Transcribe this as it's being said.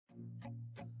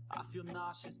feel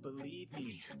nauseous, believe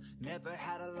me. Never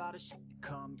had a lot of shit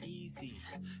come easy.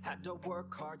 Had to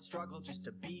work hard, struggle just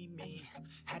to be me.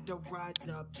 Had to rise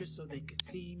up just so they could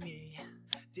see me.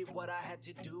 Did what I had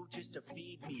to do just to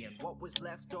feed me, and what was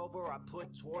left over I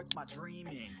put towards my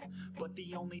dreaming. But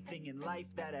the only thing in life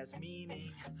that has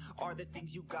meaning are the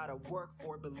things you gotta work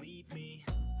for, believe me.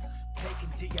 Take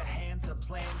into your hands a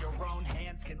plan, your own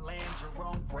hands can land your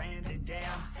own brand. And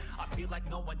damn, I feel like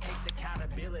no one takes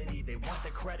accountability. They want the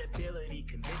credibility,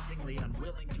 convincingly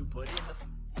unwilling to put in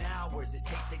the hours it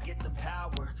takes to get some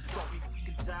power. Don't be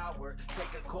fucking sour,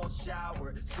 take a cold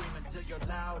shower. Scream until you're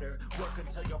louder, work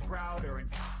until you're prouder. And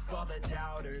all the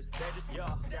doubters, they're just your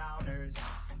downers.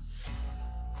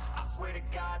 I swear to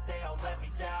God they all let me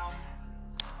down.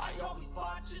 I always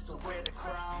fought just to wear the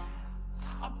crown.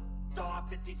 I'm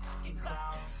off at these fucking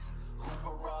clowns who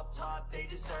were all taught they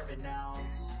deserve an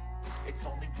ounce. It's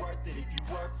only worth it if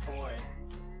you work for it.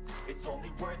 It's only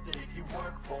worth it if you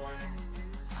work for it.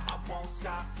 I won't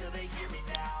stop till they hear me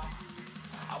now.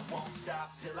 I won't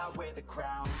stop till I wear the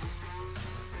crown.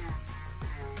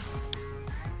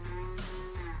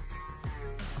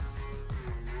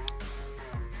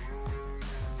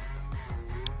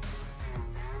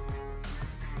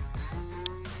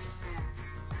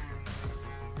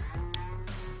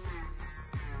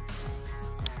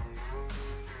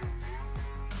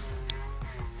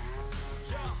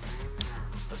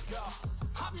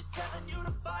 I'm just telling you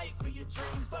to fight for your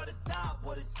dreams, but it's not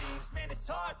what it seems. Man, it's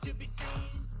hard to be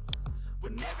seen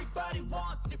when everybody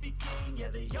wants to be king. Yeah,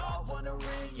 they all wanna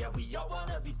ring, yeah, we all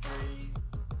wanna be free.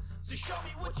 So show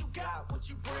me what you got, what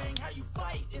you bring, how you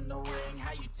fight in the ring,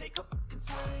 how you take a fucking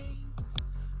swing.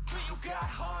 Do you got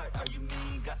heart, are you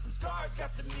mean? Got some scars,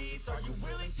 got some needs, are you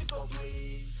willing to go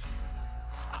bleed?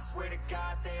 I swear to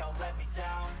God they all let me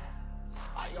down.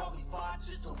 I always fought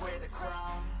just to wear the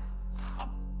crown. I'm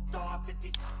off at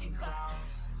these fucking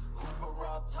clowns who were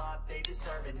all taught they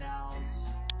deserve an ounce.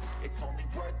 It's only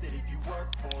worth it if you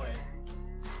work for it.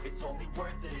 It's only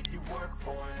worth it if you work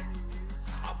for it.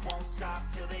 I won't stop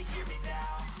till they hear me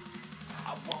now.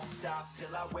 I won't stop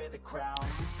till I wear the crown.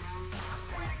 I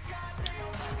swear to God they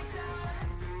all let me down.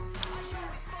 I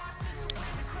always fought just to